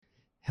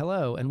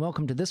Hello, and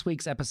welcome to this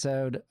week's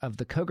episode of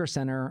the Collier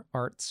Center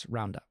Arts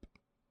Roundup.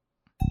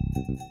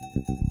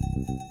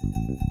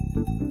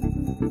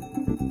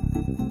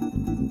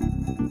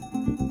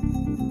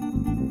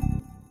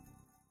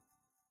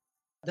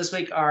 This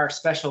week, our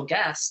special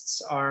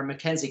guests are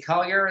Mackenzie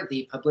Collier,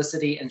 the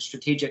Publicity and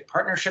Strategic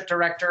Partnership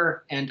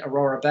Director, and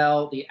Aurora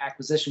Bell, the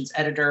Acquisitions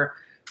Editor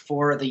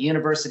for the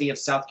University of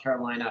South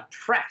Carolina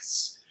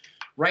Press.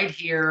 Right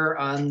here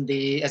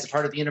as a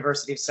part of the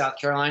University of South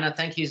Carolina.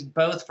 Thank you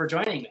both for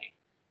joining me.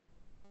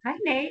 Hi,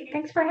 Nate.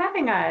 Thanks for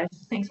having us.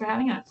 Thanks for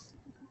having us.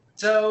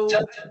 So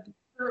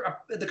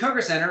the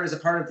Collier Center is a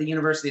part of the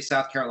University of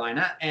South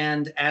Carolina,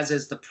 and as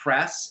is the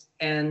press.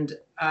 And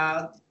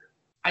I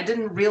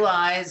didn't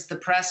realize the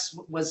press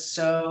was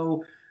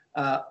so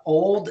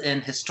old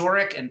and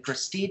historic and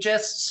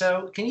prestigious.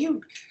 So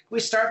can we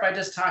start by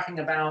just talking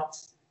about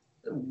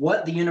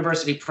what the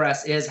University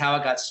Press is, how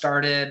it got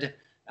started,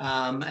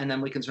 and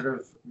then we can sort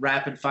of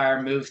rapid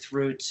fire move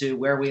through to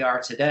where we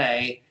are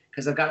today,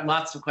 because I've got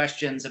lots of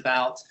questions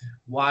about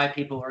why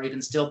people are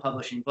even still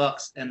publishing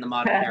books in the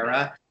modern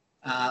era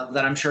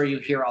that I'm sure you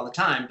hear all the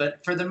time.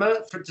 But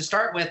to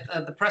start with,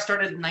 the press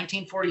started in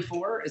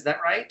 1944. Is that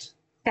right?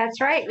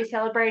 That's right. We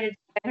celebrated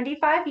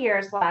 75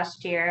 years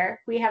last year.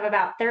 We have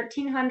about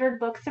 1,300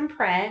 books in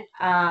print.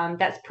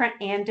 That's print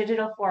and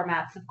digital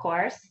formats, of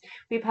course.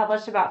 We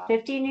publish about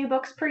 50 new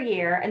books per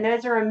year, and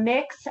those are a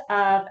mix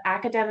of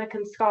academic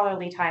and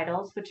scholarly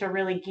titles, which are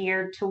really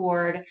geared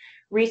toward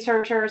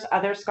researchers,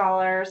 other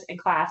scholars, and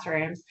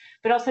classrooms,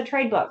 but also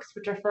trade books,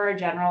 which are for a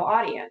general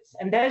audience.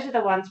 And those are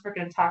the ones we're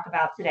going to talk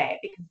about today,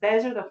 because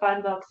those are the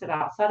fun books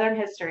about Southern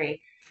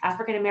history,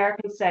 African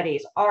American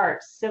studies,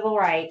 arts, civil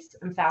rights,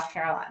 and South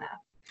Carolina.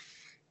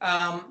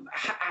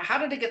 How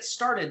did it get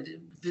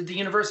started? Did the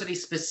university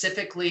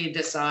specifically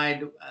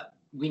decide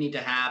we need to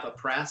have a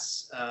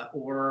press,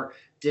 or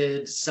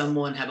did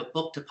someone have a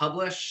book to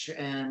publish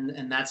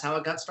and that's how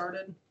it got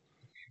started?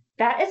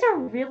 That is a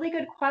really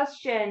good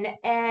question.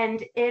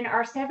 And in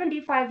our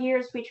 75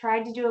 years, we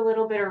tried to do a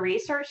little bit of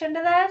research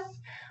into this.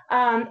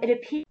 It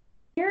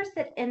appears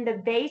that in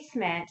the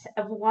basement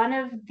of one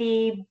of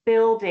the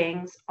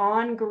buildings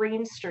on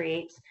Green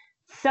Street,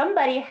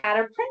 somebody had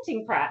a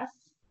printing press,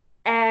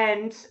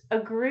 and a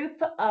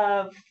group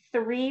of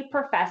 3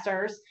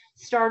 professors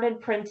started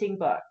printing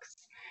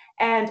books.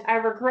 And I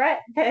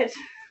regret that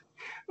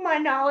my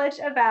knowledge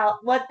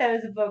about what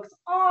those books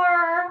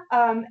are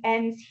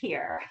ends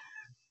here.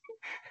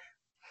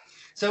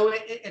 So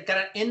it got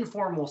an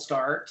informal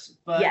start,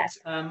 but yes.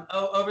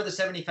 Over the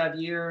 75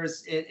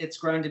 years, it's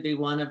grown to be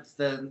one of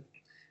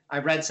I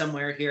read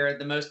somewhere here,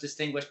 the most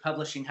distinguished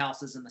publishing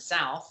houses in the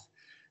South.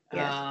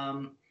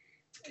 Yes.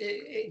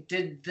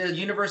 Did the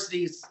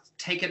universities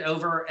take it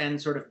over and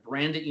sort of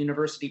brand it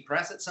University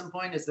Press at some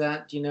point?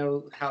 Do you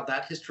know how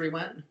that history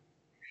went?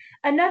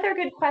 Another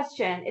good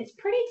question. It's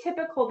pretty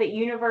typical that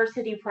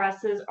university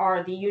presses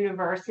are the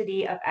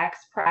University of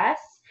X Press.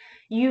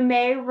 You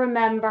may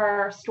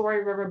remember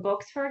Story River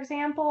Books, for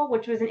example,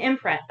 which was an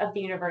imprint of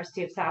the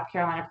University of South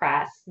Carolina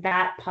Press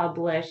that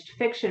published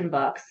fiction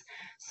books.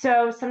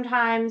 So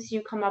sometimes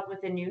you come up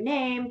with a new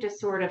name to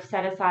sort of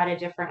set aside a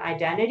different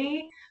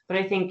identity, but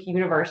I think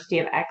University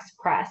of X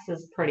Press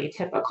is pretty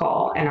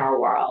typical in our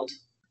world.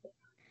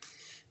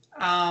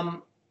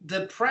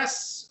 The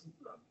press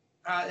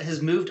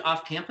has moved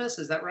off campus,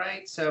 is that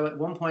right? So at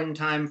one point in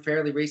time,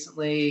 fairly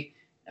recently,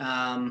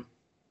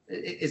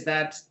 is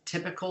that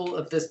typical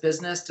of this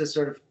business to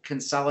sort of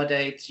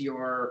consolidate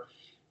your,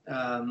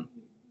 I'm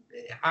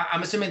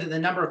assuming that the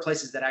number of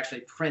places that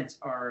actually print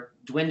are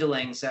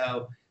dwindling.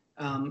 So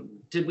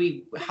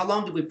how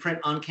long did we print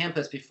on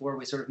campus before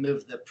we sort of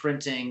moved the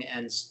printing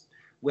and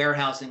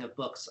warehousing of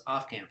books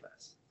off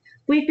campus?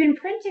 We've been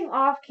printing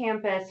off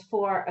campus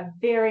for a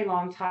very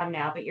long time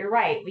now, but you're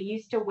right. We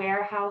used to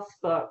warehouse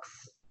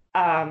books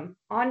on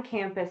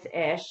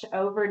campus-ish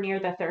over near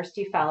the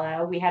Thirsty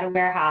Fellow. We had a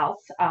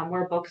warehouse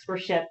where books were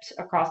shipped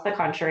across the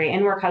country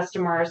and where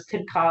customers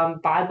could come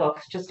buy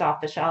books just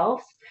off the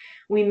shelves.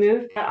 We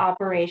moved that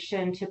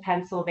operation to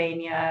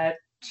Pennsylvania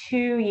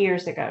 2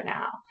 years ago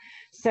now.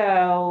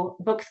 So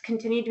books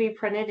continue to be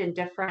printed in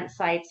different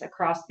sites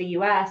across the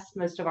U.S.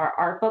 Most of our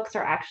art books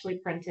are actually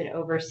printed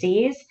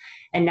overseas,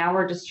 and now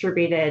we're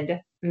distributed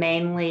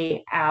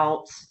mainly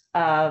out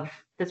of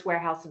this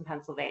warehouse in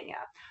Pennsylvania.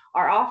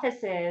 Our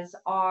offices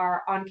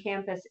are on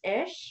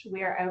campus-ish.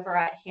 We are over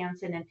at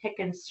Hanson and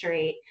Pickens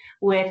Street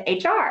with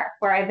HR,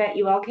 where I bet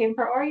you all came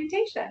for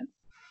orientation.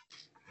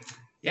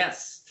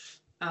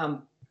 Yes. I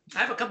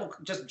have a couple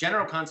just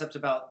general concepts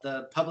about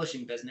the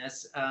publishing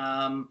business.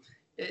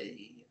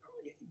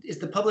 Is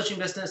the publishing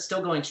business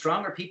still going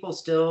strong? Are people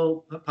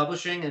still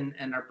publishing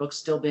and are books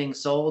still being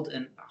sold?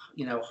 And,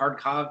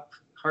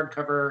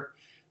 hardcover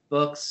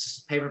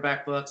books,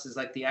 paperback books is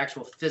like the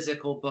actual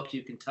physical book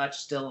you can touch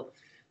still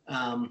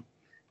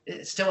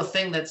a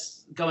thing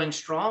that's going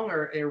strong,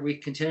 or are we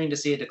continuing to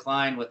see a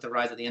decline with the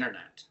rise of the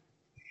internet?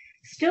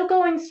 Still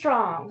going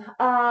strong.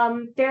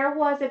 There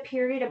was a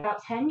period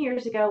about 10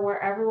 years ago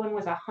where everyone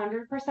was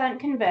 100%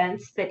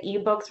 convinced that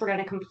ebooks were going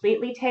to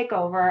completely take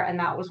over, and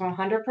that was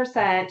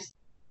 100%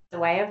 the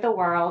way of the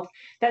world.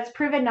 That's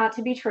proven not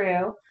to be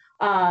true.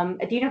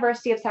 At the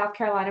University of South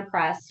Carolina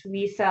Press,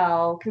 we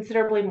sell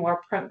considerably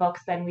more print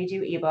books than we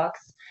do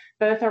ebooks.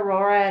 Both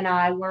Aurora and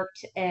I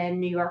worked in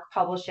New York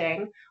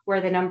publishing,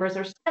 where the numbers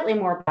are slightly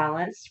more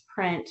balanced,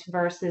 print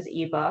versus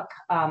ebook.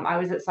 I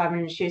was at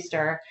Simon &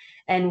 Schuster,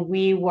 and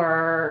we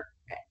were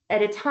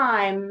at a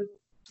time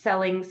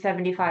selling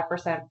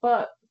 75%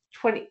 book,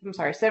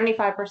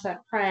 75%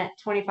 print,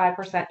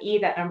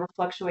 25% That number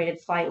fluctuated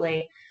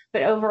slightly.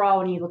 But overall,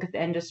 when you look at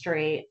the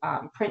industry,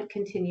 print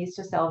continues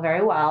to sell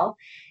very well.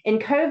 In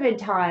COVID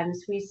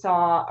times, we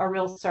saw a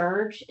real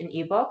surge in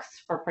ebooks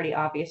for pretty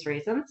obvious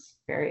reasons,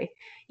 very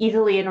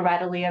easily and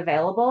readily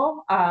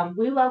available.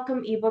 We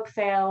welcome ebook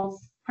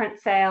sales, print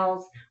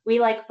sales. We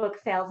like book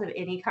sales of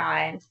any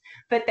kind.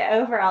 But the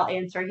overall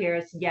answer here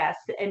is yes,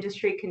 the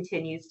industry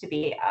continues to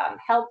be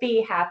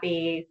healthy,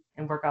 happy,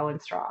 and we're going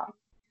strong.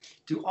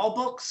 Do all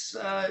books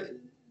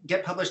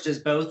get published as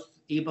both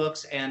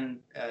ebooks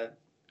and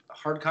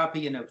hard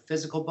copy,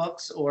 physical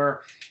books,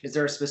 or is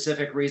there a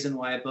specific reason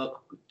why a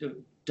book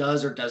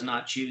does or does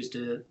not choose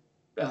to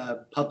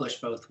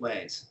publish both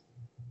ways?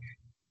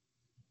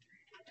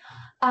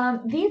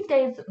 These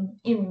days,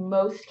 in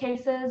most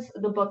cases,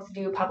 the books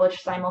do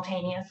publish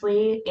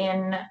simultaneously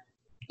in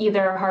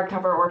either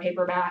hardcover or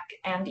paperback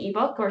and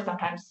ebook, or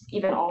sometimes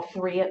even all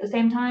three at the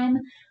same time.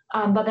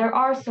 But there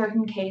are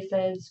certain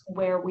cases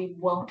where we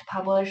won't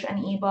publish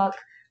an ebook,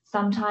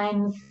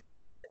 sometimes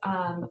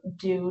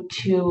due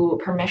to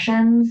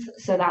permissions.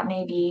 So that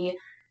may be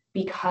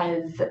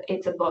because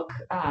it's a book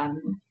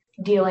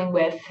dealing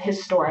with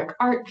historic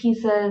art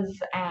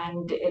pieces,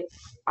 and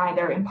it's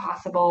either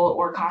impossible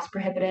or cost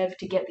prohibitive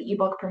to get the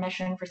ebook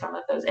permission for some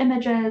of those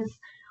images.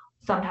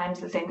 Sometimes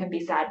the same can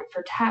be said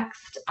for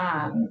text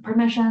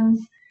permissions.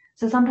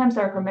 So sometimes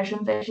there are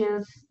permissions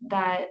issues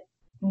that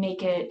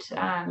make it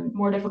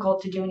more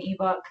difficult to do an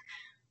ebook.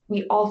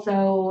 We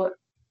also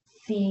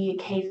see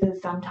cases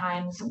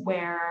sometimes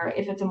where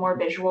if it's a more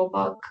visual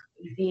book,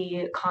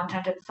 the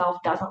content itself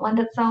doesn't lend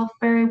itself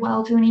very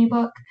well to an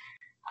ebook.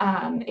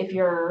 If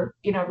you're,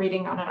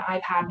 reading on an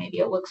iPad, maybe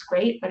it looks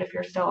great, but if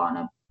you're still on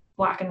a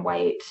black and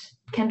white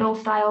Kindle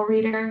style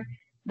reader,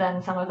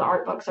 then some of the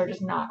art books are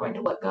just not going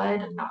to look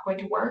good and not going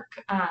to work.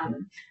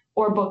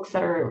 Or books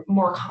that are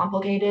more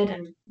complicated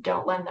and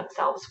don't lend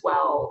themselves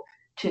well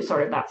to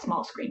sort of that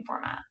small screen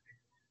format.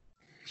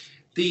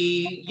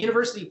 The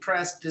university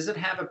press, does it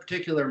have a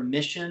particular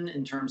mission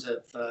in terms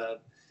of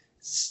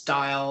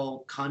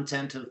style,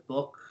 content of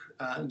book?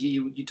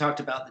 You talked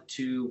about the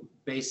two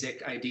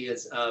basic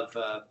ideas of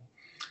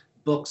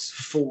books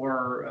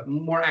for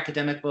more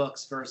academic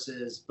books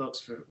versus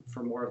books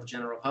for more of the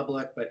general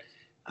public, but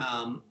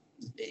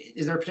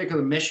is there a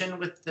particular mission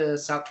with the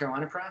South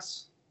Carolina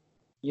Press,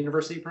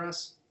 University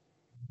Press?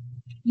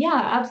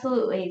 Yeah,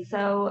 absolutely.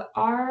 So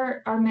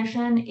our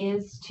mission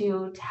is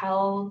to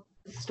tell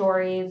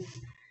stories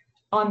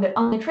on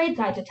the trade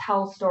side, to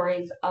tell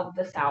stories of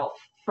the South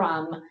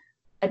from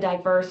a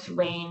diverse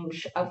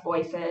range of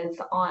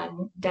voices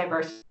on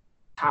diverse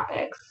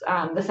topics,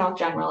 the South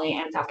generally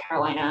and South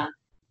Carolina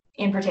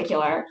in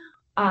particular.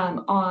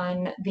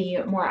 On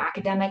the more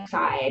academic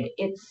side,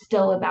 it's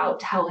still about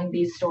telling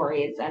these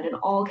stories, and in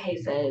all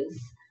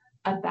cases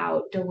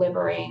about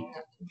delivering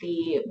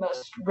the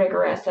most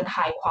rigorous and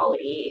high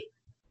quality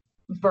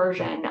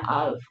version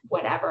of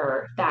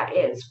whatever that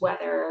is,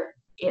 whether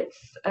it's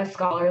a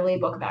scholarly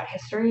book about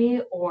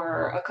history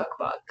or a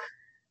cookbook.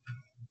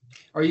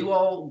 Are you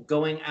all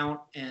going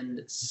out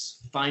and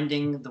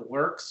finding the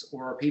works,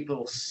 or are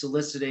people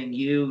soliciting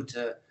you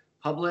to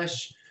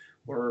publish,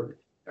 or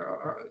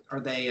are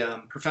they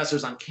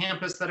professors on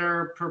campus that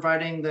are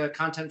providing the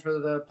content for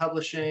the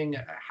publishing?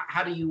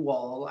 How do you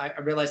all, I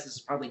realize this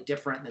is probably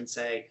different than,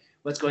 say,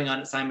 what's going on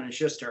at Simon &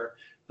 Schuster,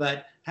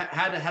 but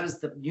how does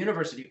the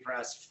university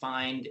press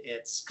find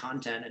its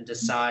content and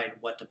decide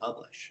what to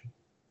publish?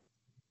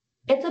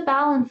 It's a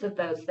balance of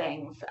those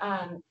things.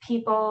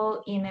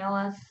 People email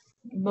us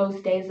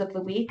most days of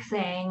the week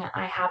saying,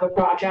 I have a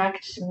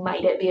project,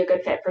 might it be a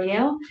good fit for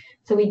you?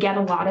 So we get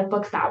a lot of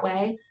books that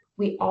way.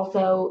 We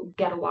also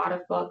get a lot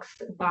of books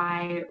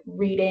by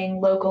reading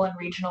local and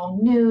regional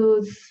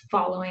news,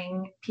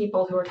 following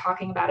people who are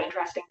talking about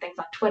interesting things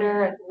on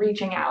Twitter, and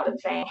reaching out and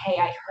saying, hey,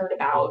 I heard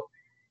about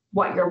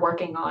what you're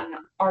working on.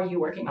 Are you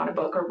working on a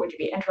book, or would you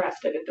be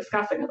interested in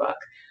discussing a book?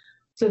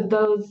 So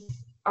those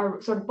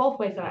are sort of both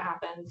ways that it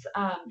happens.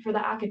 For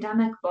the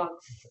academic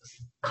books,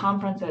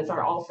 conferences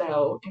are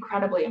also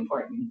incredibly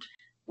important,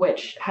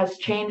 which has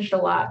changed a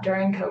lot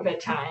during COVID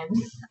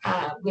times.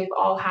 We've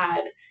all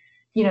had,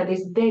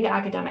 these big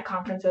academic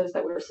conferences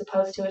that we were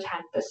supposed to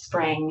attend this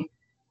spring.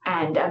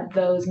 And at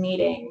those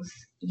meetings,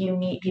 you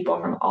meet people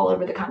from all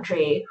over the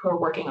country who are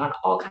working on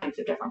all kinds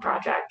of different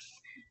projects.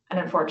 And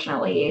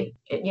unfortunately,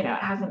 it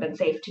hasn't been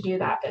safe to do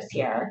that this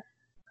year.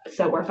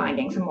 So we're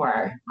finding some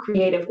more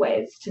creative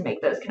ways to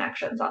make those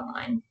connections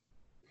online.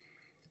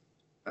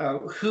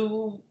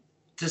 who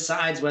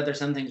decides whether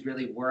something's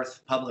really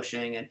worth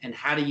publishing, and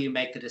how do you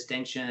make the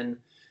distinction?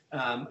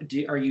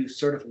 Are you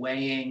sort of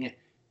weighing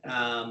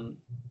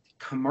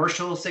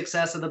commercial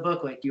success of the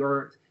book, like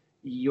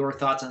your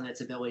thoughts on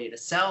its ability to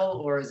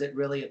sell, or is it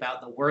really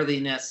about the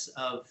worthiness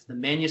of the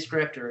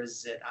manuscript, or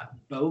is it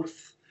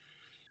both?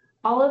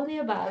 All of the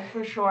above,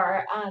 for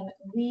sure.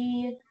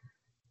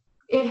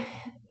 It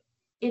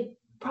it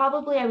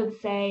probably, I would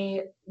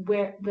say,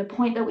 where the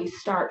point that we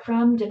start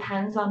from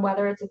depends on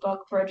whether it's a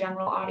book for a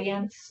general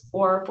audience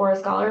or for a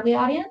scholarly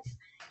audience.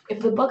 If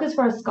the book is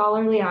for a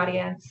scholarly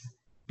audience,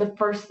 the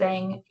first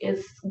thing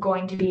is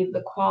going to be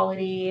the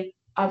quality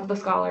of the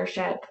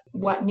scholarship,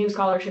 what new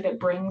scholarship it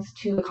brings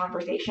to the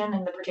conversation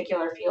in the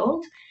particular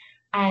field.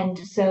 And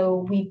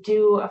so we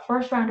do a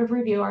first round of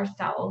review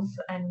ourselves,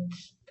 and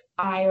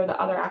I or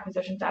the other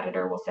acquisitions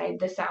editor will say,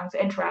 this sounds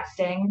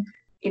interesting.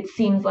 It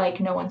seems like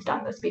no one's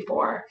done this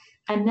before.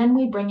 And then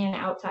we bring in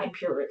outside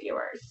peer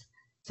reviewers.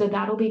 So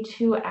that'll be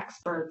two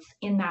experts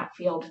in that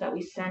field that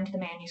we send the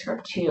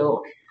manuscript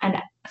to and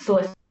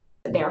solicit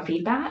their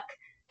feedback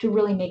to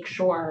really make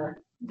sure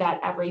that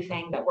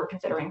everything that we're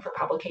considering for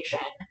publication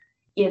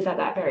is at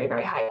that very,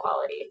 very high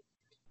quality.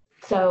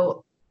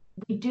 So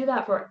we do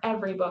that for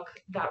every book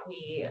that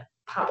we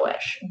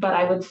publish. But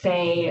I would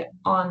say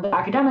on the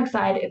academic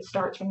side, it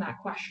starts from that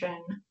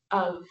question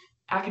of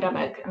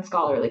academic and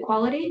scholarly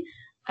quality.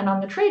 And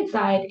on the trade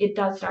side, it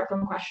does start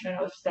from a question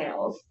of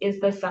sales. Is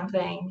this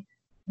something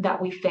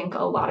that we think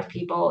a lot of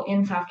people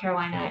in South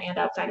Carolina and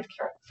outside of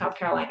South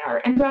Carolina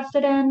are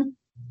interested in?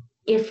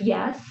 If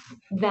yes,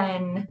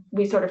 then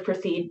we sort of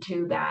proceed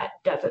to that,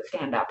 does it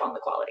stand up on the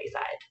quality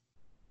side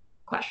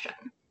question.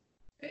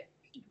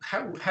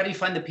 How do you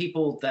find the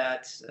people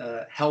that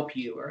help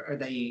you? Are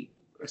they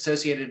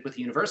associated with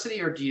the university,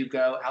 or do you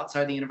go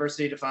outside the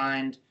university to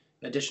find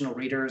additional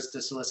readers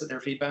to solicit their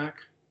feedback?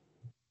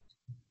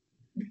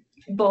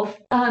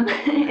 Both.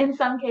 In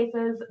some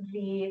cases,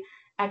 the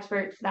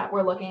experts that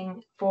we're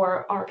looking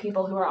for are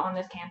people who are on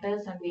this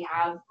campus, and we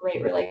have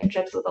great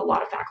relationships with a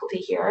lot of faculty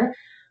here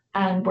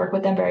and work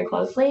with them very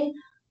closely.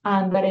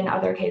 But in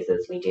other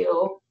cases, we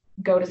do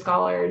go to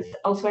scholars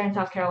elsewhere in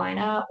South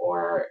Carolina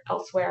or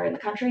elsewhere in the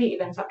country,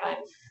 even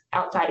sometimes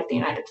outside of the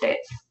United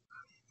States.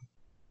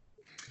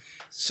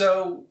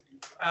 So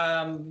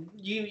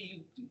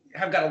you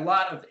have got a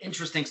lot of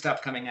interesting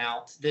stuff coming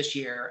out this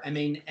year. I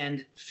mean,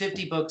 and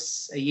 50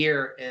 books a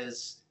year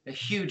is a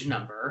huge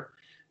number.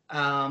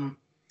 What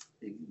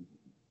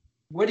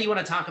do you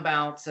want to talk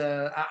about?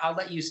 I'll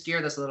let you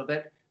steer this a little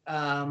bit.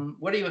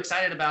 What are you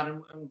excited about,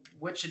 and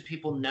what should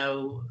people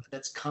know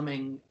that's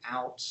coming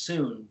out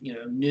soon? You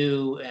know,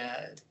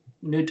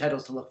 new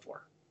titles to look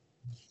for.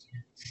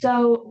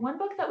 So one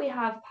book that we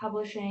have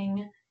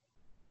publishing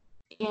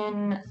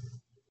in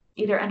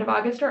either end of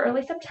August or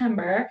early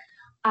September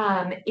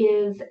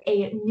is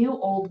a new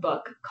old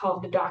book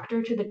called The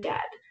Doctor to the Dead.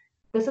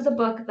 This is a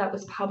book that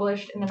was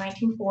published in the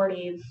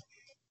 1940s,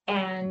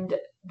 and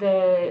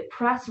the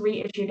press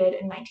reissued it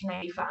in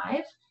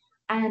 1995.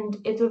 And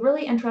it's a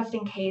really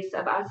interesting case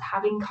of us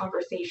having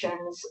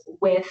conversations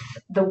with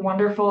the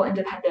wonderful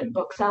independent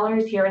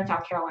booksellers here in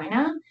South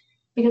Carolina.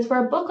 Because for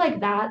a book like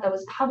that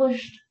was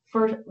published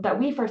that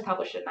we first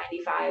published in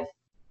 95,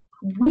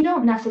 we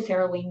don't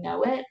necessarily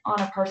know it on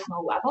a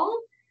personal level,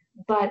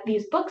 but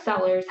these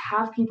booksellers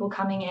have people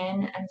coming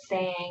in and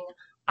saying,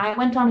 I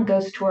went on a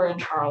ghost tour in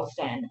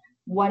Charleston.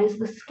 What is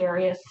the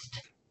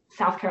scariest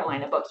South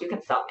Carolina book you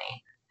can sell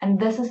me? And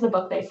this is the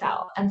book they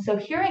sell. And so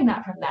hearing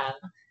that from them,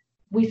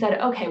 we said,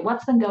 okay,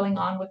 what's been going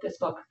on with this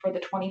book for the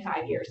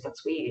 25 years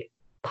since we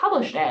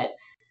published it?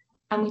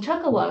 And we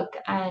took a look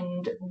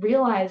and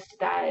realized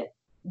that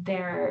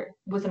there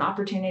was an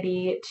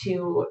opportunity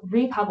to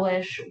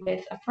republish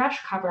with a fresh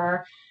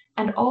cover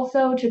and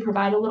also to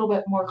provide a little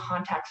bit more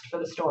context for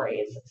the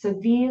stories. So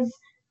these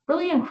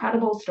really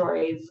incredible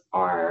stories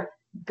are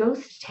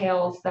ghost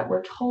tales that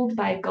were told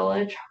by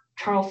Gullah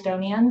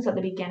Charlestonians at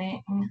the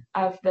beginning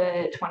of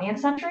the 20th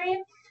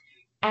century.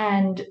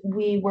 And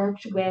we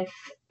worked with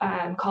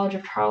College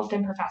of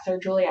Charleston professor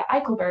Julia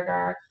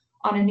Eichelberger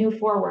on a new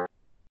foreword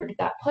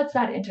that puts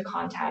that into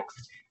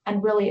context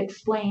and really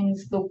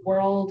explains the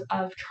world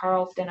of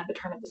Charleston at the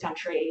turn of the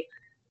century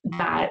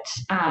that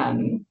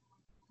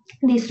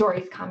these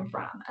stories come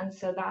from. And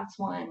so that's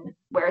one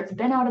where it's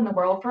been out in the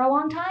world for a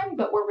long time,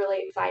 but we're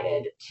really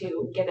excited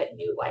to give it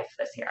new life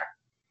this year.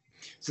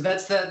 So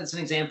that's an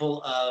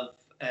example of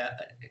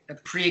a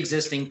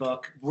pre-existing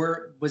book.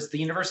 Was the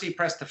University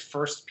Press the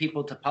first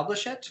people to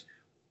publish it?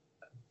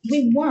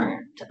 We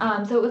weren't.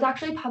 So it was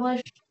actually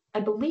published, I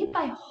believe,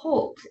 by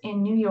Holt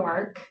in New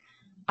York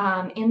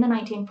in the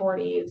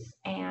 1940s,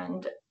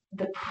 and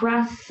the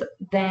press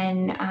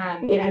then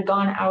it had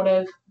gone out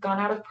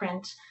of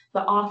print.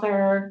 The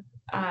author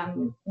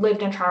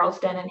lived in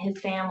Charleston, and his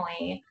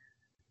family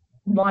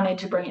wanted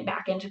to bring it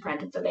back into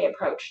print, and so they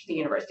approached the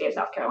University of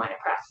South Carolina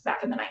Press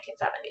back in the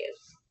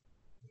 1970s.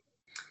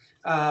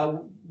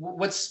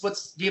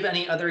 Do you have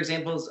any other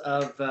examples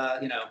of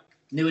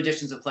new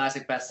editions of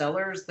classic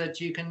bestsellers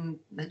that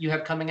you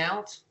have coming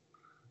out?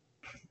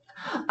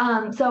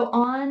 So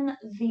on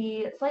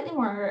the slightly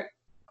more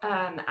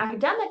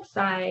academic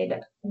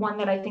side, one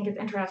that I think is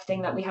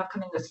interesting that we have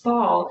coming this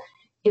fall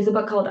is a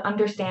book called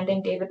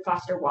Understanding David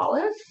Foster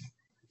Wallace.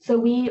 So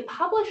we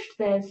published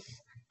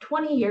this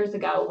 20 years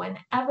ago when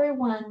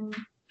everyone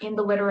in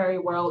the literary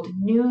world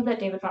knew that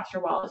David Foster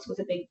Wallace was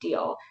a big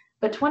deal.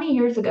 But 20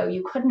 years ago,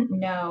 you couldn't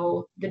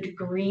know the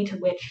degree to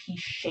which he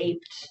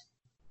shaped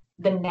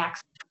the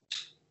next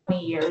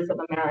 20 years of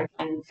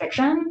American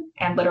fiction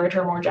and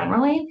literature more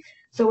generally.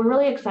 So we're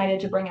really excited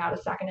to bring out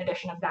a second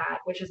edition of that,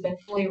 which has been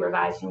fully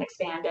revised and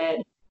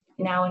expanded.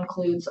 It now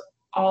includes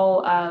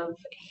all of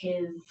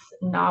his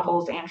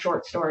novels and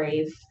short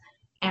stories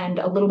and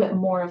a little bit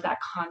more of that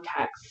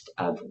context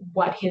of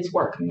what his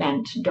work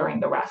meant during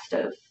the rest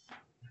of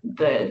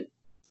the,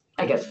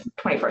 I guess,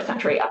 21st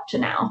century up to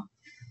now.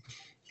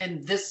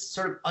 And this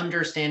sort of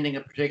understanding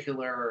a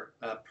particular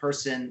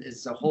person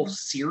is a whole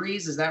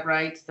series, is that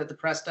right, that the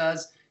press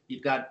does?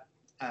 You've got,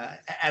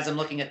 as I'm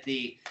looking at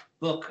the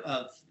book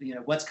of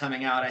what's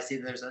coming out, I see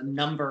there's a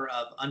number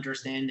of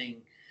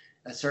understanding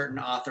a certain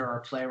author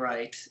or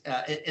playwright.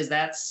 Is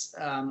that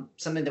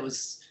something that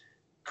was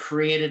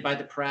created by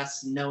the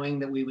press, knowing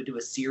that we would do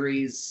a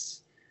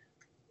series?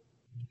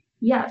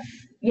 Yes.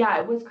 Yeah,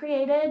 it was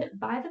created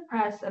by the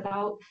press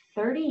about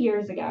 30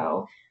 years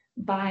ago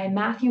by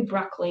Matthew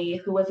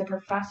Bruckley, who was a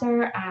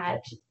professor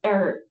at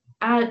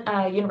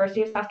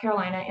University of South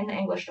Carolina in the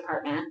English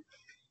department.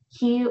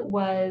 He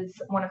was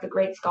one of the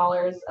great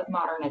scholars of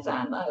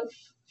modernism, of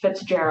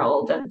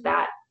Fitzgerald and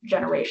that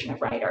generation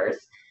of writers.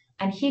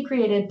 And he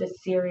created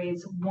this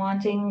series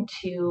wanting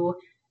to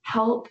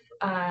help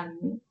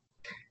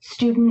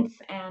students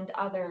and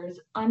others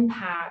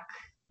unpack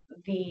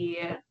the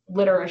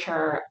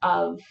literature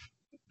of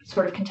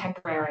sort of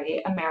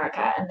contemporary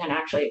America, and then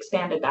actually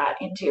expanded that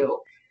into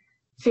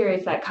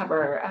series that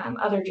cover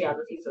other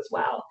geographies as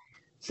well.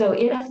 So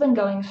it has been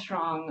going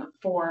strong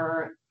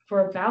for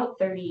about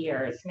 30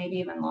 years, maybe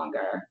even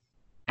longer.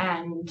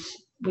 And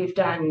we've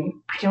done,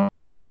 I don't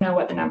know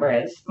what the number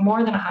is,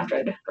 more than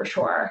 100 for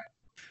sure,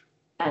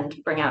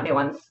 and bring out new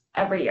ones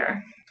every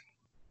year.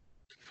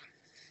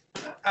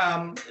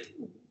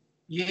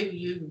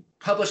 You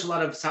publish a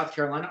lot of South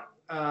Carolina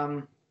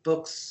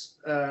books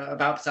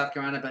about South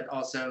Carolina, but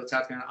also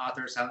South Carolina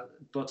authors,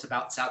 books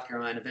about South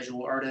Carolina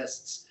visual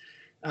artists.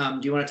 Do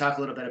you want to talk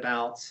a little bit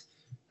about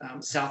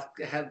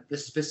the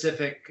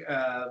specific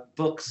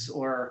books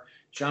or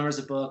genres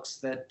of books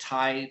that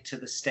tie to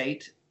the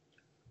state?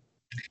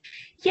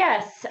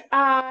 Yes,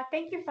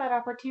 thank you for that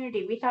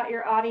opportunity. We thought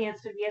your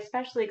audience would be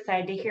especially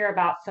excited to hear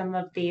about some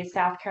of the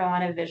South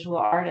Carolina visual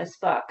artist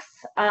books.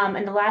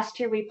 In the last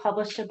year, we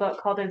published a book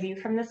called A View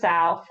from the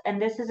South,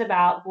 and this is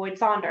about Boyd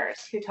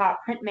Saunders, who taught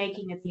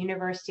printmaking at the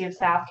University of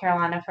South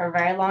Carolina for a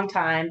very long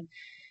time.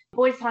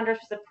 Boyd Saunders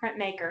was a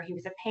printmaker. He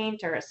was a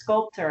painter, a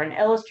sculptor, an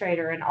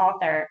illustrator, an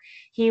author.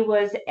 He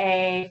was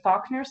a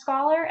Faulkner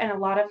scholar, and a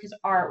lot of his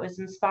art was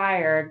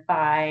inspired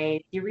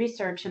by the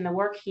research and the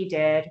work he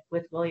did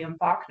with William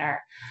Faulkner.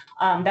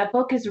 That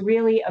book is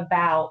really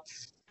about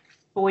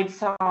Boyd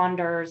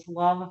Saunders'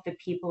 love of the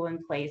people and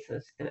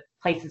places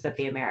of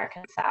the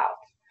American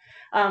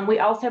South. We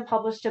also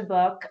published a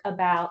book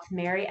about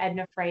Mary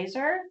Edna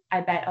Fraser.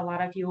 I bet a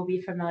lot of you will be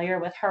familiar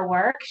with her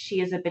work.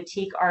 She is a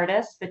batik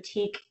artist.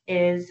 Batik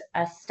is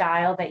a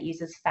style that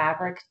uses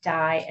fabric,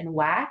 dye, and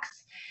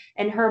wax.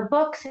 And her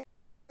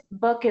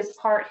book is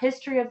part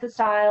history of the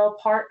style,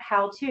 part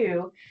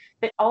how-to,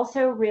 but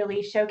also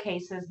really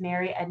showcases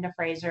Mary Edna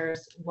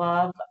Fraser's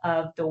love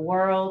of the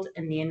world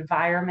and the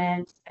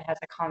environment. It has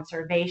a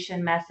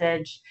conservation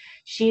message.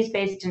 She's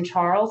based in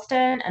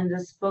Charleston, and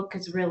this book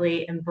is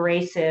really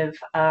embracive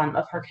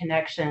of her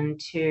connection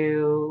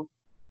to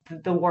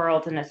the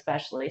world and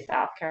especially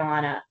South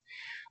Carolina.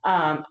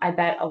 I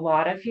bet a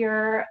lot of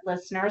your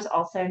listeners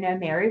also know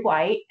Mary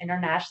White,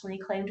 internationally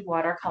acclaimed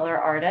watercolor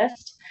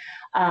artist.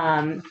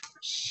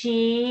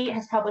 She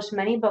has published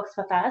many books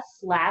with us.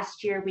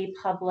 Last year, we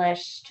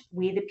published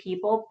We the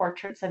People,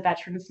 Portraits of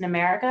Veterans in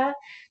America.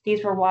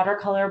 These were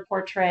watercolor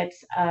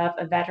portraits of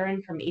a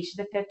veteran from each of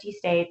the 50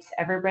 states,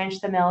 every branch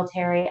of the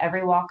military,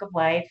 every walk of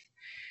life.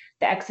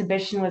 The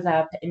exhibition was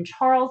up in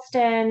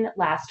Charleston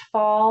last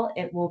fall.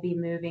 It will be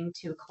moving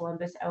to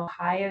Columbus,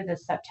 Ohio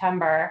this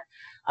September.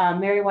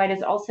 Mary White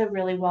is also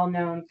really well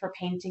known for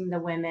painting the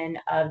women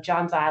of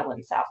Johns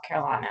Island, South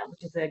Carolina,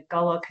 which is a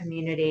Gullah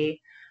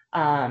community.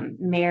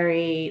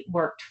 Mary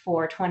worked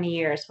for 20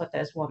 years with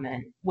those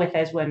women,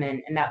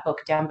 and that book,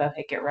 Down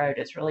Bohicket Road,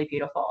 is really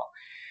beautiful.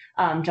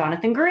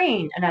 Jonathan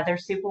Green, another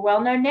super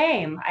well-known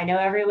name. I know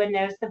everyone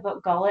knows the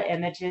book Gullah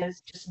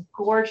Images, just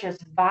gorgeous,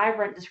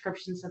 vibrant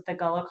descriptions of the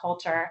Gullah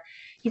culture.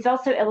 He's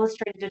also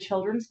illustrated a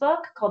children's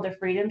book called The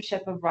Freedom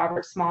Ship of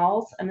Robert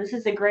Smalls, and this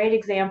is a great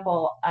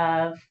example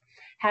of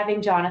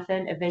having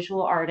Jonathan, a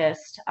visual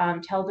artist,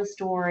 tell the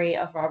story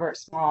of Robert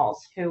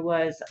Smalls, who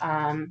was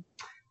a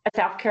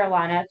South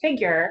Carolina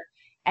figure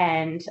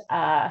and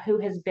who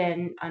has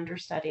been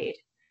understudied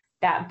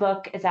That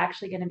book is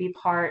actually going to be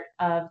part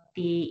of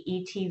the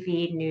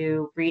ETV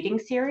new reading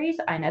series.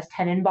 Ines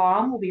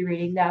Tenenbaum will be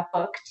reading that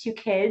book to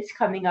kids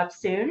coming up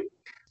soon.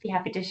 Be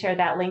happy to share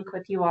that link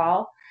with you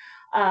all.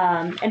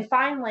 And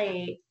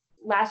finally,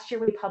 last year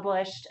we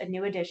published a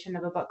new edition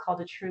of a book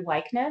called A True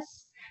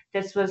Likeness.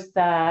 This was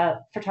the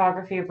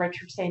photography of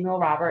Richard Samuel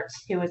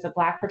Roberts, who was a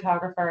Black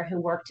photographer who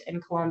worked in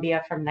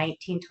Colombia from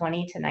 1920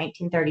 to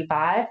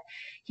 1935.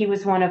 He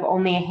was one of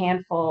only a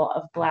handful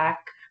of Black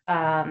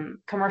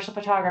commercial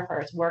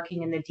photographers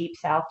working in the Deep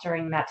South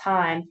during that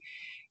time.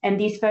 And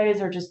these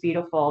photos are just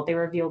beautiful. They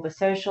reveal the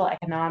social,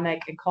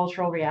 economic, and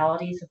cultural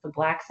realities of the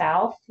Black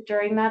South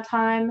during that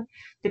time.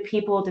 The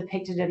people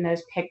depicted in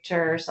those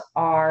pictures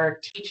are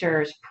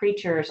teachers,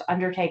 preachers,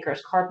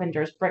 undertakers,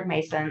 carpenters, brick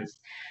masons.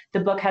 The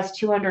book has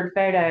 200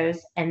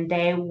 photos, and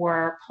they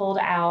were pulled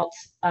out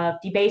of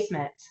the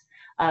basement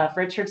of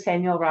Richard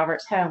Samuel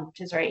Roberts' home,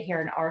 which is right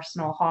here in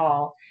Arsenal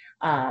Hall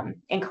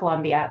in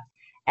Columbia.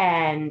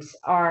 And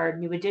our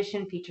new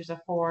edition features a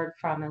foreword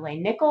from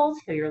Elaine Nichols,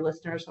 who your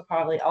listeners will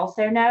probably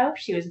also know.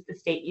 She was at the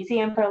State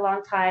Museum for a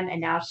long time, and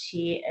now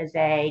she is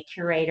a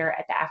curator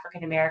at the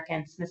African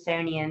American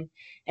Smithsonian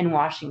in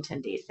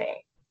Washington, D.C.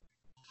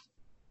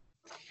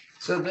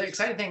 So the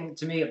exciting thing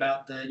to me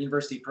about the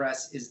University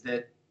Press is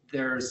that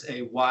there's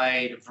a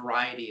wide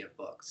variety of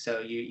books. So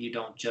you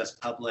don't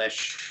just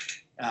publish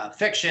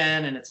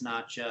fiction, and it's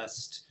not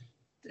just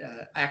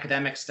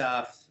academic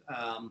stuff.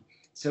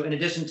 So in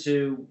addition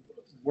to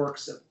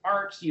works of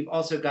art, you've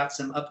also got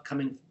some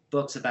upcoming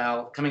books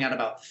coming out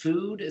about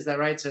food. Is that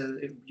right? So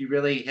you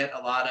really hit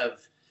a lot of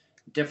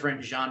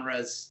different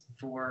genres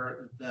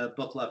for the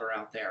book lover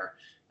out there.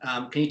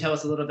 Can you tell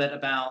us a little bit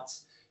about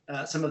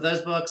some of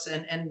those books,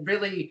 and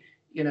really,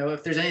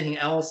 if there's anything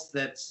else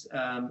that's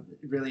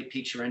really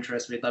piques your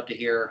interest? We'd love to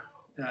hear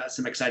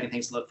some exciting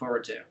things to look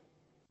forward to.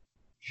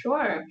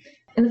 Sure.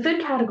 In the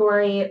food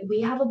category,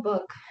 we have a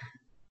book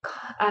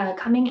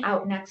coming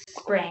out next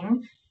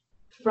spring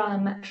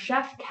from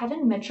chef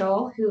Kevin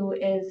Mitchell, who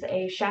is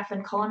a chef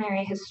and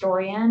culinary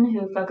historian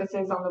who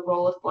focuses on the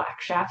role of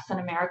Black chefs in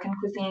American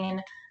cuisine,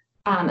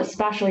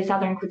 especially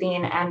Southern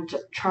cuisine and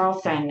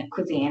Charleston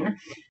cuisine,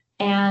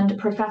 and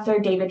Professor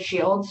David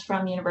Shields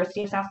from the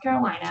University of South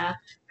Carolina,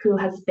 who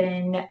has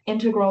been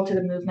integral to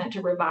the movement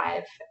to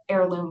revive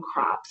heirloom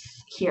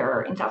crops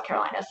here in South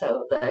Carolina,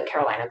 so the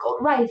Carolina gold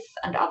rice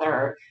and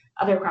other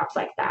crops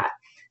like that.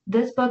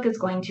 This book is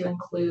going to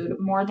include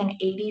more than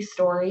 80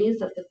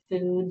 stories of the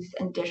foods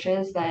and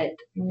dishes that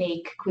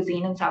make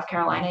cuisine in South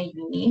Carolina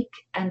unique.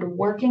 And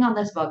working on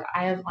this book,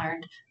 I have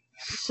learned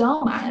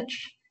so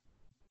much.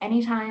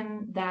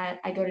 Anytime that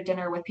I go to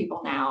dinner with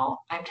people now,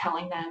 I'm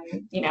telling them,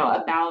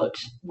 about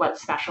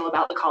what's special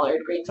about the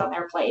collard greens on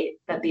their plate,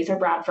 that these are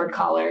Bradford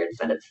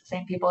collards and it's the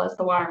same people as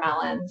the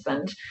watermelons.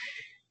 And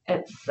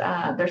it's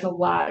there's a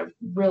lot of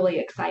really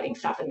exciting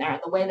stuff in there.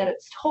 And the way that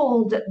it's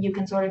told, you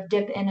can sort of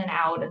dip in and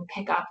out and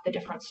pick up the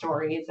different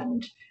stories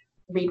and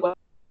read what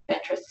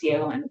interests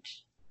you. And,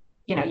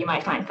 you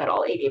might find that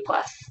all 80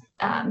 plus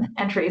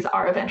entries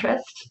are of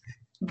interest,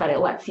 but it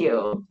lets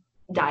you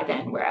dive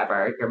in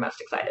wherever you're most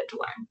excited to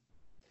learn.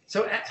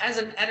 So as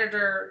an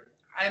editor,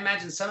 I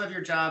imagine some of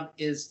your job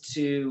is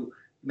to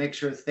make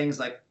sure things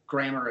like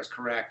grammar is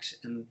correct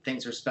and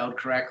things are spelled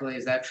correctly.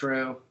 Is that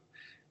true?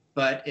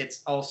 But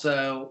it's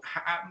also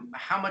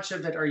how much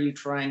of it are you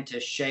trying to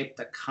shape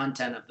the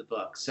content of the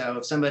book? So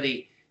if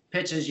somebody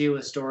pitches you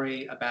a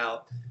story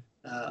about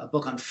a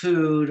book on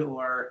food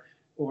or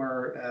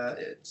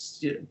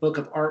it's a book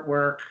of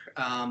artwork,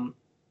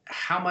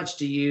 how much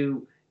do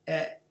you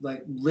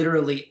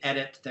literally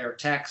edit their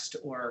text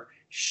or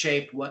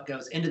shape what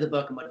goes into the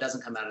book and what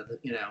doesn't come out of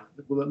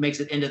what makes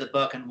it into the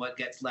book and what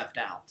gets left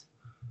out?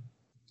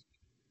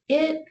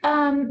 It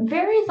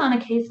varies on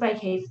a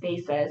case-by-case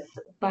basis,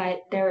 but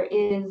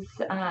there's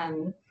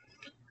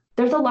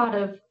a lot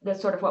of the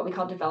sort of what we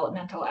call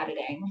developmental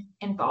editing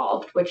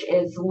involved, which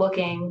is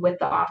looking with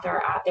the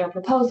author at their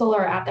proposal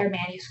or at their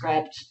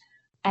manuscript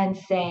and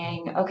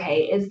saying,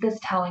 okay, is this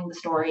telling the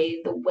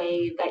story the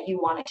way that you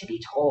want it to be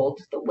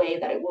told, the way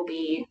that it will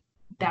be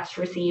best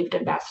received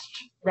and best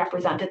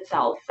represent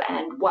itself,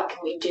 and what can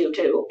we do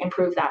to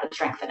improve that and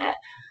strengthen it?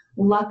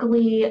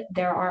 Luckily,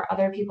 there are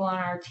other people on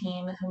our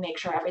team who make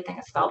sure everything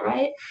is spelled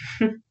right.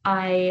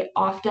 I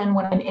often,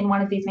 when I'm in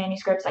one of these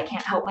manuscripts, I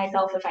can't help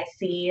myself if I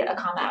see a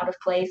comma out of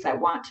place. I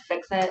want to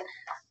fix it.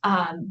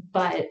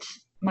 But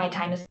my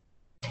time is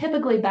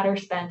typically better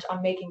spent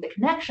on making the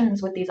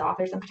connections with these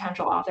authors and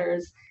potential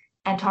authors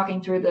and talking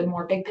through the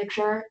more big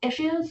picture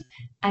issues.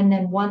 And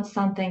then once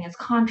something is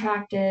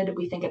contracted,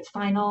 we think it's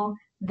final,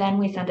 then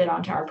we send it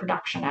on to our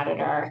production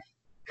editor,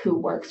 who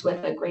works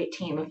with a great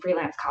team of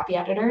freelance copy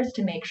editors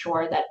to make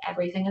sure that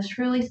everything is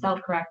truly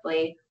spelled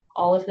correctly.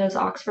 All of those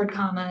Oxford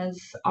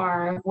commas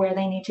are where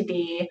they need to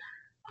be,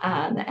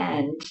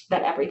 and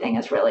that everything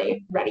is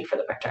really ready for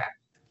the printer.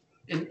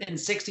 In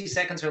 60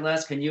 seconds or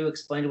less, can you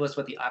explain to us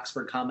what the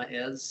Oxford comma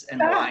is and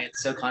why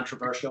it's so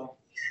controversial?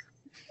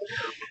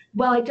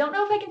 Well, I don't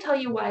know if I can tell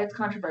you why it's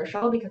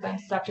controversial because I'm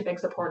such a big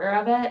supporter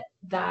of it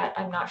that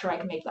I'm not sure I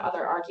can make the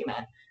other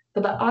argument.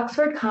 But the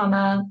Oxford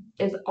comma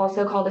is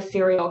also called a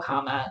serial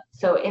comma.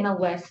 So in a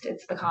list,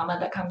 it's the comma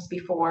that comes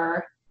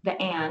before the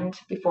and,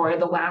 before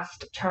the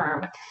last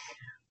term.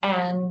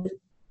 And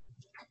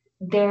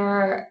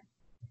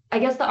I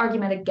guess the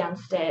argument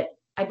against it,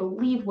 I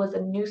believe, was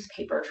a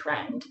newspaper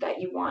trend that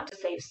you want to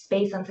save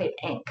space and save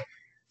ink.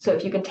 So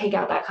if you can take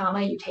out that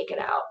comma, you take it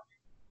out.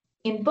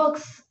 In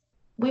books,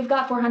 we've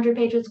got 400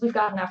 pages, we've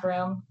got enough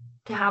room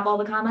to have all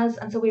the commas,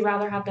 and so we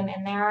rather have them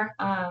in there.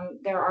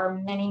 There are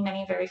many,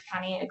 many very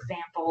funny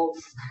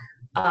examples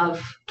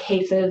of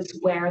cases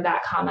where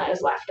that comma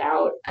is left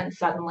out and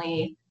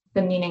suddenly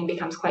the meaning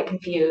becomes quite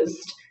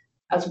confused,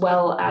 as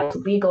well as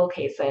legal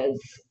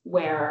cases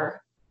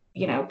where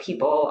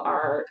people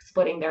are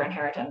splitting their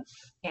inheritance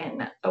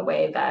in a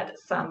way that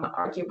some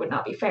argue would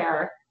not be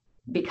fair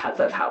because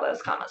of how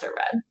those commas are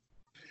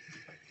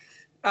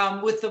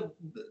read. With the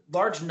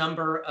large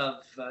number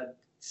of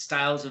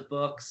styles of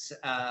books,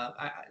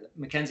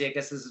 Mackenzie, I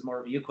guess this is more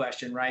of a you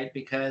question, right?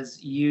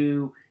 Because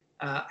you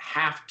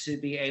have to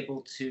be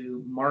able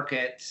to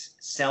market,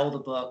 sell the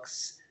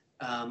books,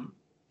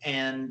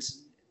 and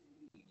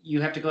you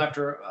have to go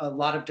after a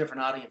lot of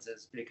different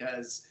audiences,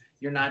 because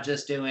you're not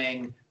just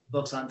doing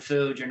books on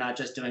food, you're not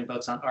just doing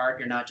books on art,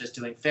 you're not just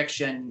doing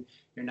fiction,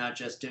 you're not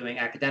just doing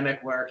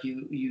academic work.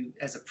 You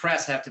as a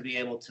press have to be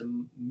able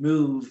to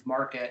move,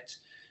 market,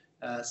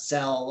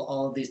 sell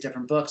all of these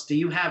different books. Do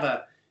you have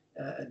a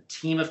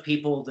team of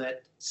people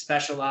that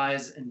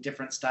specialize in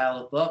different style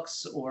of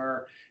books,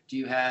 or do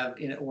you have,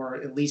 or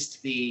at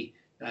least the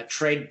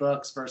trade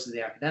books versus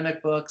the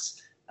academic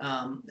books?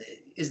 Can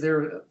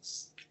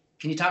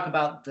you talk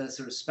about the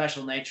sort of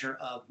special nature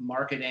of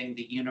marketing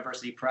the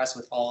university press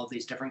with all of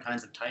these different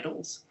kinds of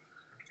titles?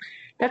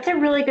 That's a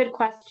really good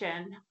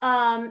question.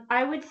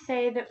 I would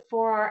say that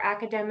for our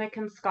academic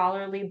and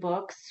scholarly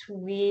books,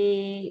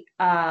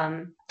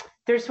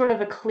 there's sort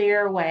of a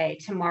clear way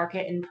to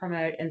market and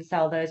promote and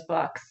sell those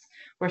books.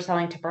 We're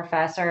selling to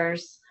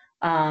professors,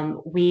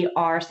 we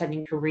are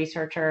selling to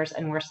researchers,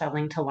 and we're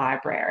selling to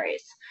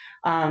libraries.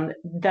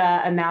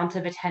 The amount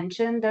of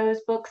attention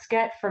those books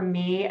get from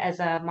me as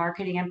a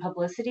marketing and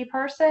publicity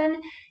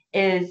person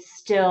is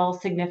still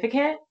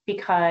significant,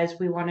 because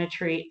we want to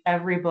treat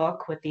every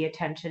book with the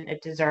attention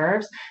it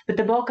deserves. But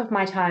the bulk of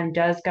my time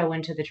does go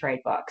into the trade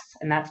books,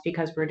 and that's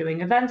because we're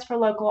doing events for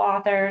local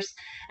authors,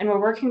 and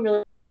we're working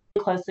really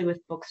closely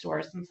with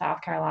bookstores in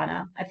South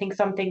Carolina. I think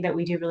something that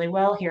we do really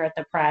well here at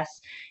the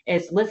press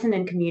is listen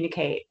and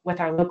communicate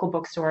with our local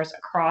bookstores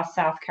across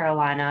South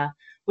Carolina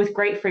with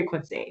great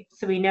frequency.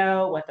 So we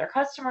know what their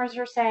customers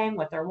are saying,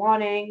 what they're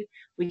wanting.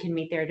 We can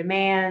meet their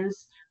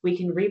demands. We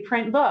can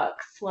reprint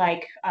books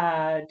like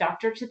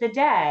Doctor to the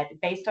Dead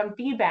based on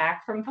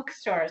feedback from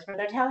bookstores where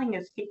they're telling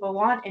us people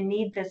want and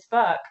need this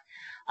book.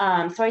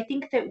 So I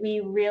think that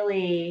we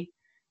really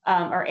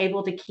are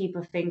able to keep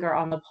a finger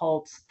on the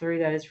pulse through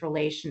those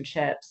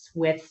relationships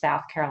with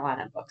South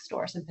Carolina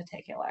bookstores in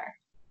particular.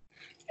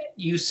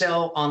 You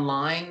sell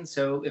online,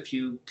 so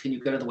can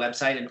you go to the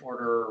website and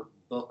order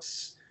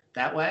books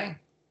that way?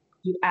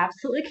 You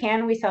absolutely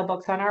can. We sell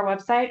books on our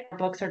website. Our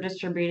books are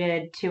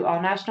distributed to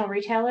all national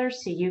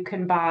retailers, so you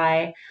can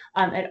buy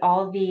at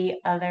all the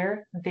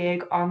other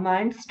big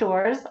online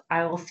stores.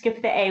 I will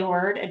skip the A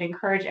word and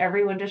encourage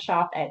everyone to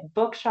shop at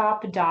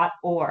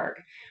bookshop.org,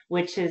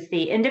 which is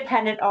the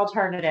independent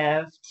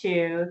alternative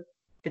to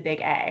the big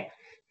A.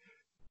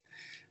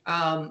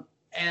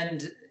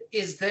 And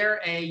is there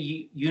a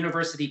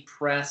university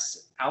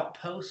press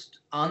outpost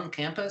on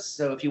campus?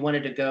 So if you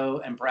wanted to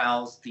go and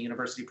browse the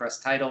university press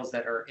titles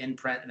that are in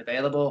print and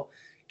available,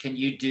 can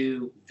you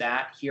do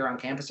that here on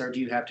campus, or do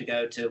you have to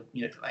go to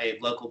a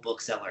local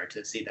bookseller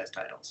to see those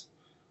titles?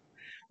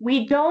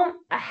 We don't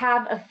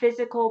have a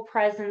physical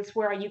presence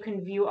where you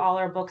can view all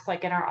our books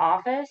like in our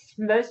office.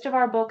 Most of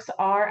our books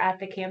are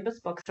at the campus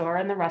bookstore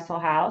in the Russell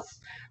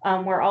House.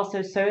 We're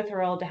also so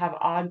thrilled to have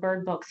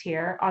Oddbird Books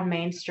here on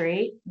Main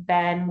Street.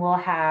 Then we'll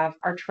have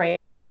our trade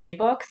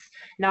books,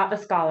 not the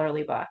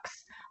scholarly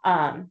books.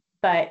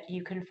 But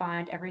you can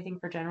find everything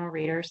for general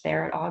readers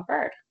there at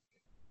Oddbird.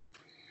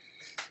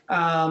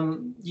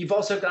 You've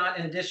also got,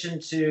 in addition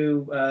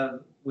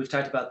to, we've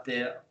talked about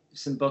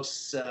some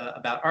books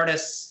about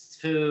artists,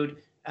 food.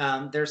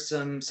 There's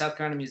some South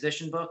Carolina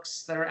musician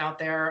books that are out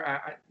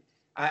there.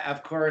 I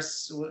of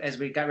course, as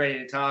we got ready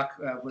to talk,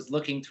 was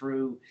looking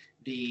through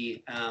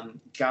the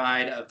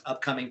guide of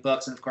upcoming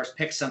books, and of course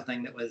picked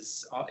something that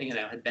was,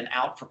 had been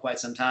out for quite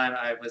some time.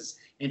 I was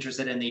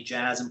interested in the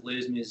jazz and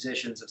blues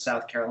musicians of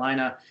South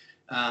Carolina,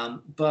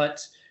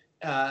 but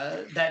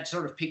that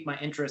sort of piqued my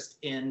interest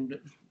in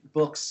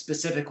books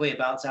specifically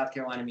about South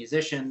Carolina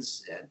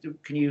musicians.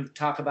 Can you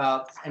talk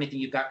about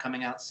anything you've got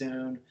coming out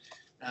soon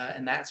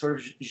in that sort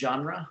of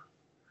genre?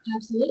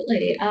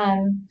 Absolutely.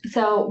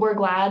 So we're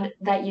glad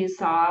that you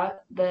saw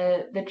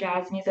the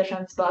jazz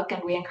musicians book,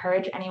 and we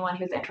encourage anyone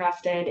who's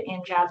interested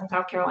in jazz in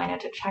South Carolina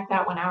to check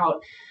that one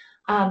out.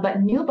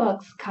 But new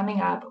books coming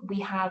up,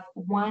 we have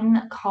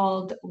one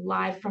called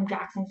Live from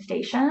Jackson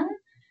Station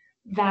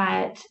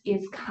that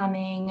is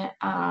coming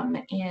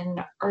in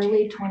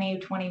early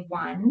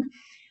 2021.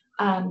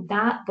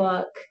 That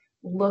book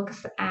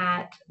looks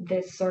at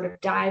this sort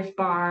of dive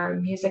bar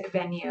music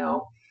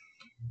venue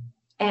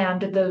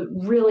and the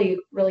really,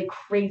 really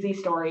crazy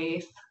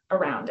stories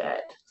around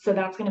it. So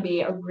that's going to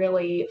be a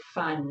really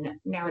fun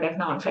narrative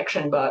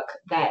nonfiction book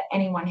that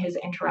anyone who's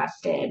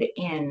interested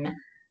in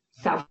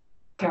South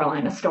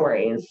Carolina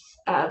stories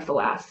of the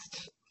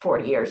last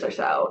 40 years or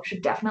so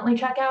should definitely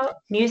check out.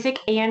 Music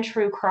and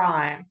true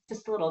crime.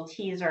 Just a little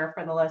teaser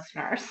for the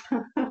listeners.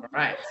 All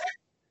right.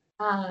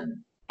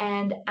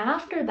 And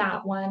after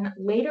that one,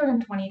 later in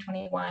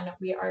 2021,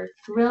 we are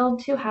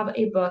thrilled to have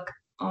a book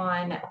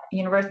on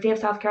University of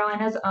South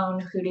Carolina's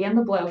own Hootie and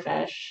the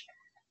Blowfish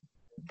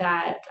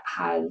that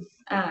has,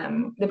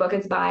 the book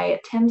is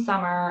by Tim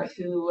Summer,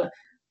 who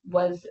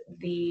was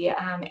the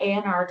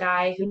A&R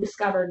guy who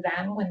discovered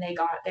them when they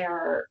got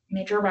their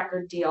major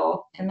record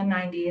deal in the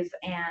 90s.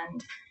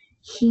 And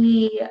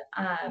he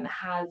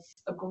has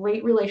a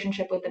great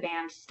relationship with the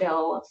band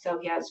still. So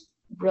he has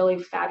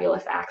really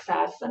fabulous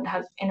access and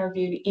has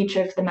interviewed each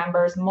of the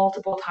members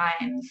multiple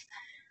times,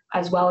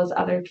 as well as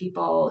other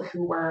people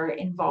who were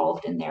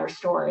involved in their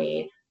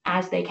story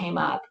as they came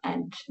up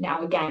and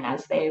now again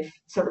as they've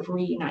sort of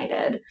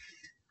reunited.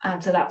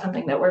 So that's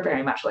something that we're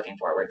very much looking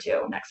forward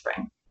to next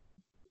spring.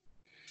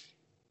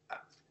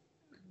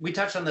 We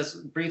touched on this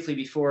briefly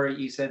before.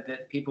 You said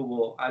that people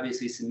will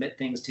obviously submit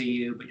things to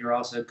you, but you're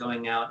also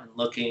going out and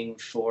looking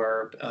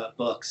for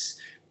books,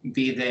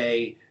 be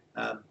they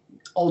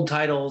old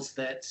titles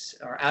that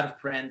are out of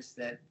print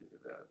that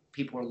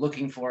people are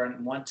looking for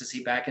and want to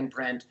see back in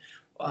print.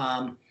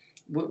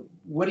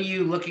 What are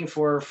you looking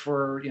for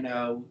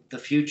the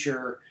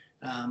future?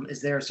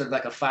 Is there sort of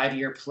like a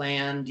 5-year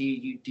plan? Do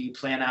you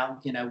plan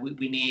out,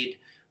 we need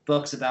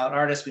books about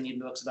artists, we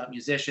need books about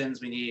musicians,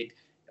 we need,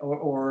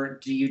 or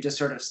do you just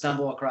sort of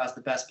stumble across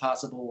the best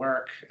possible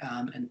work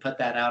and put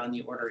that out in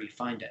the order you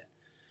find it?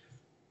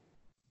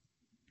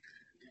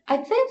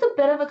 I'd say it's a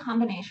bit of a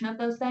combination of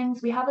those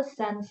things. We have a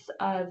sense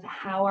of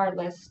how our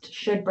list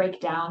should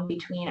break down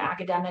between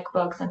academic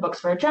books and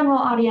books for a general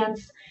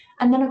audience,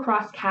 and then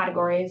across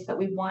categories that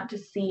we want to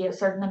see a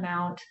certain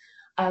amount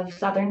of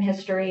Southern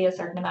history, a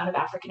certain amount of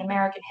African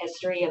American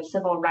history, of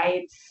civil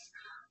rights,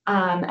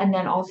 and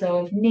then also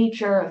of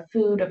nature, of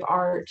food, of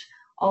art,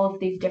 all of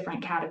these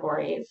different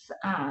categories.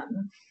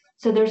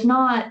 So there's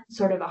not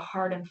sort of a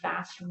hard and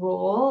fast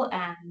rule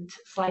and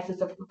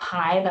slices of the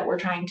pie that we're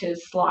trying to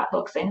slot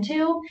books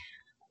into.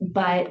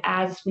 But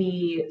as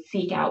we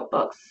seek out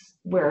books,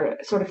 we're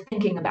sort of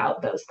thinking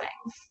about those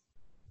things.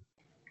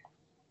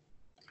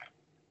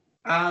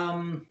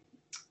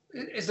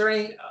 Is there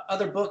any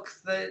other book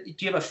do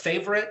you have a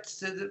favorite?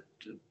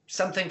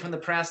 Something from the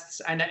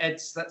press? I know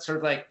that's sort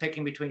of like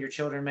picking between your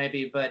children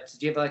maybe, but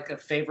do you have like a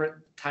favorite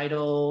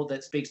title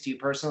that speaks to you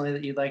personally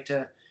that you'd like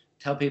to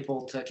tell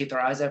people to keep their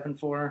eyes open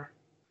for?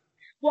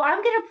 Well,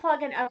 I'm going to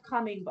plug an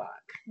upcoming book.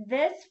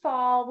 This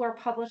fall, we're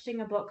publishing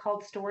a book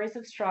called Stories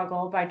of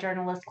Struggle by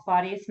journalist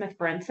Claudia Smith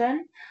Brinson.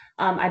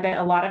 I bet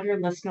a lot of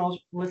your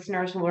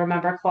listeners will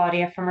remember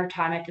Claudia from her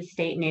time at the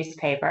state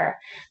newspaper.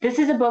 This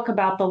is a book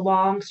about the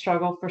long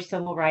struggle for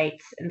civil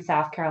rights in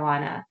South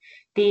Carolina.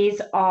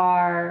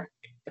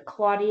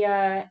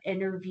 Claudia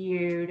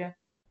interviewed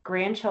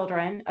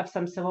grandchildren of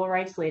some civil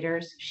rights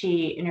leaders.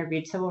 She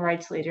interviewed civil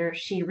rights leaders.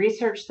 She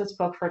researched this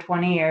book for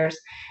 20 years.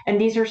 And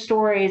these are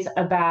stories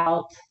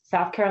about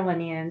South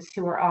Carolinians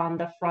who are on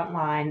the front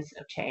lines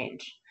of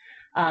change.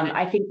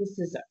 I think this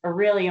is a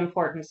really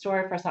important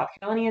story for South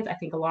Carolinians. I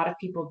think a lot of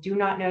people do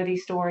not know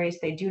these stories.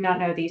 They do not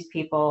know these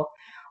people.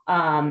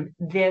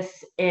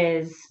 This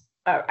is,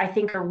 I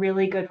think, a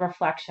really good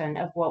reflection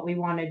of what we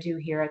want to do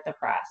here at the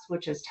press,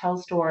 which is tell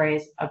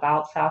stories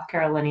about South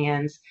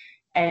Carolinians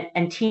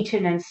and teach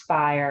and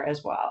inspire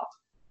as well.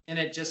 And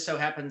it just so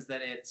happens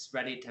that it's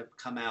ready to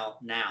come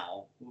out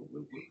now.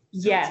 So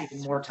yes. It's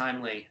even more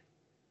timely.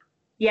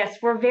 Yes,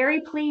 we're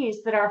very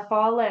pleased that our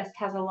fall list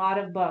has a lot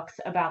of books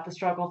about the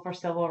struggle for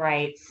civil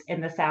rights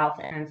in the South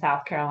and in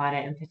South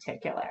Carolina in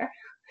particular.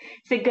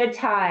 It's a good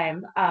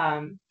time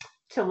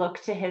to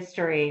look to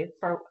history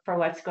for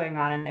what's going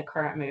on in the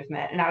current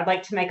movement. And I would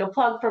like to make a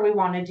plug for we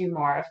want to do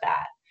more of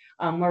that.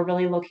 We're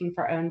really looking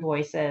for own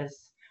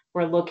voices.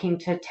 We're looking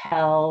to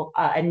tell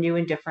a new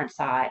and different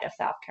side of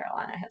South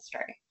Carolina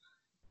history.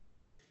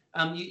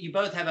 You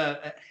both have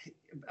a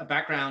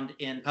background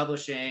in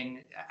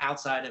publishing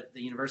outside of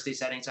the university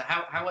setting. So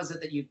how was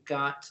it that you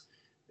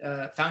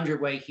found your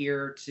way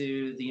here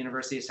to the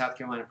University of South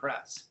Carolina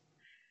Press?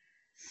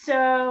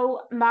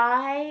 So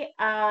my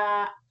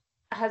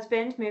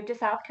husband moved to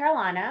South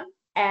Carolina,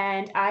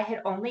 and I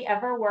had only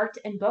ever worked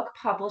in book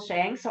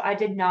publishing, so I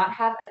did not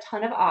have a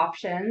ton of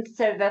options.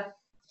 So the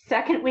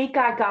second week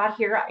I got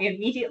here, I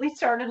immediately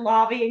started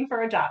lobbying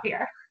for a job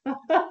here.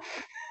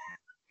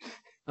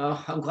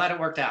 Oh, I'm glad it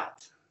worked out.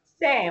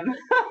 Same.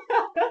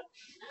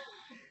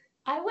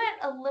 I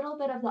went a little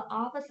bit of the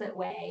opposite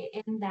way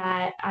in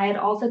that I had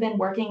also been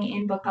working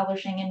in book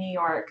publishing in New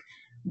York,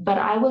 but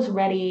I was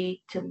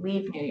ready to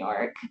leave New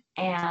York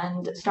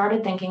and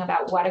started thinking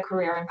about what a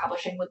career in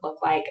publishing would look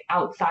like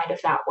outside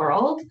of that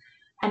world.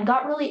 and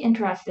got really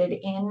interested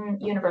in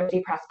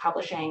university press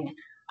publishing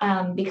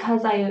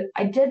because I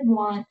did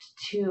want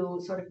to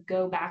sort of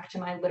go back to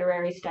my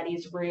literary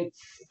studies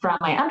roots from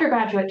my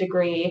undergraduate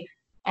degree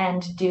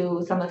and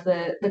do some of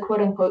the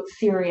quote unquote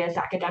serious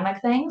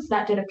academic things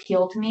that did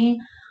appeal to me.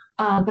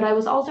 But I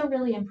was also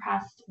really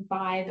impressed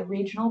by the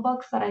regional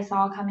books that I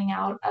saw coming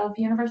out of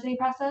university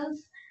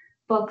presses,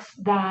 books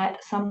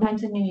that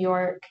sometimes in New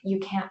York you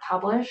can't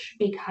publish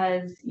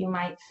because you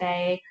might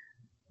say,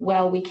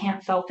 well, we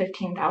can't sell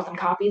 15,000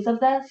 copies of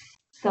this,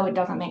 so it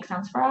doesn't make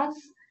sense for us.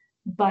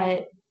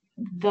 But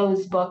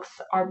those books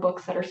are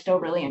books that are still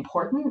really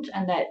important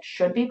and that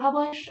should be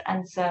published.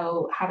 And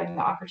so having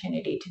the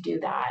opportunity to do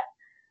that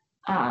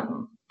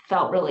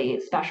felt really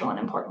special and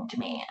important to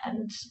me.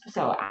 And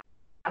so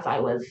as I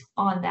was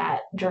on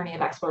that journey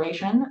of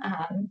exploration,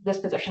 this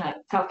position at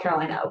South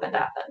Carolina opened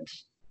up and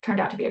turned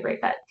out to be a great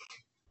fit.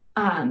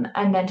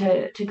 And then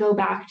to go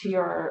back to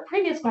your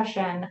previous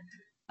question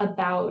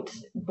about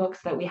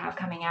books that we have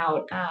coming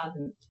out,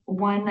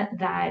 one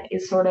that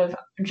is sort of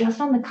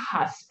just on the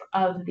cusp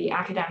of the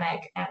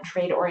academic and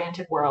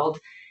trade-oriented world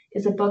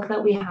is a book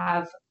that we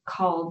have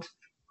called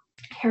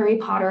Harry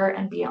Potter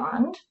and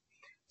Beyond.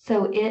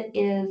 So it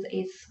is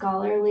a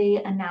scholarly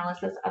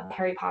analysis of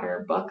Harry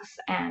Potter books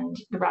and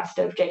the rest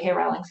of J.K.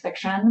 Rowling's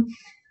fiction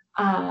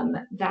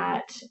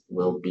that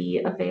will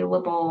be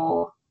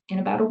available in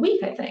about a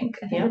week, I think.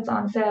 I think it's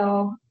on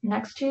sale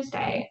next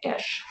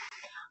Tuesday-ish.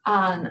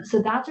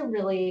 So that's a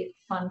really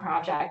fun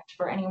project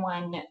for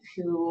anyone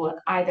who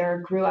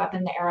either grew up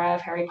in the era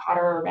of Harry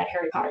Potter or read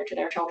Harry Potter to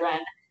their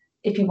children.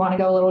 If you want to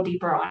go a little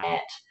deeper on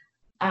it,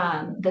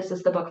 this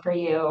is the book for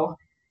you.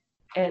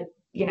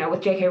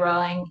 With J.K.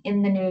 Rowling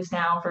in the news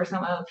now for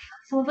some of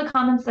the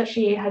comments that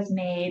she has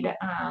made,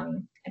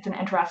 it's an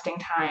interesting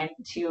time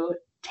to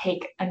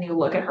take a new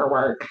look at her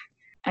work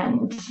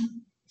and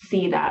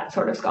see that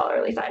sort of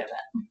scholarly side of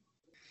it.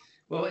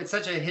 Well, it's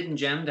such a hidden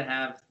gem to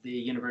have the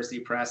University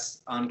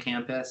Press on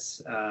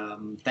campus.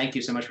 Thank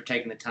you so much for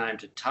taking the time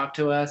to talk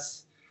to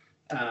us.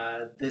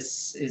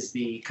 This is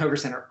the Koger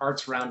Center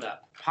Arts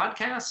Roundup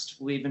podcast.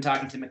 We've been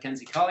talking to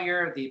Mackenzie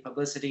Collier, the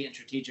Publicity and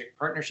Strategic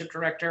Partnership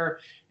Director,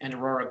 and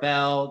Aurora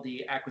Bell,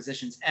 the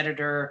Acquisitions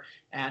Editor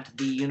at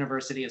the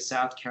University of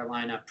South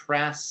Carolina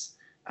Press.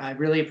 I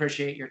really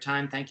appreciate your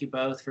time. Thank you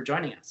both for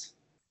joining us.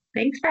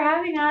 Thanks for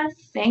having us.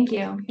 Thank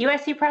you.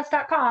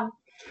 USCpress.com.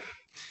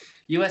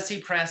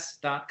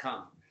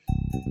 USCpress.com.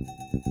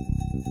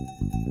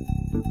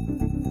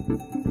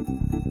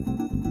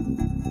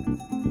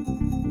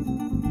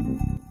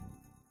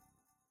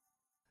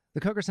 The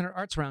Koger Center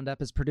Arts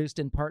Roundup is produced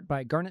in part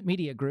by Garnet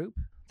Media Group,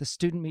 the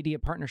student media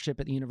partnership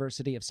at the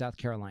University of South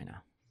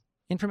Carolina.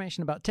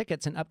 Information about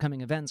tickets and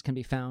upcoming events can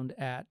be found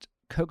at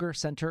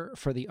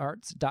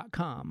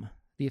kogercenterforthearts.com,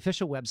 the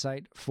official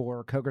website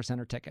for Koger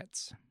Center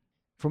tickets.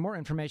 For more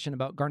information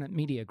about Garnet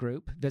Media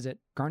Group, visit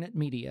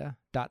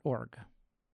garnetmedia.org.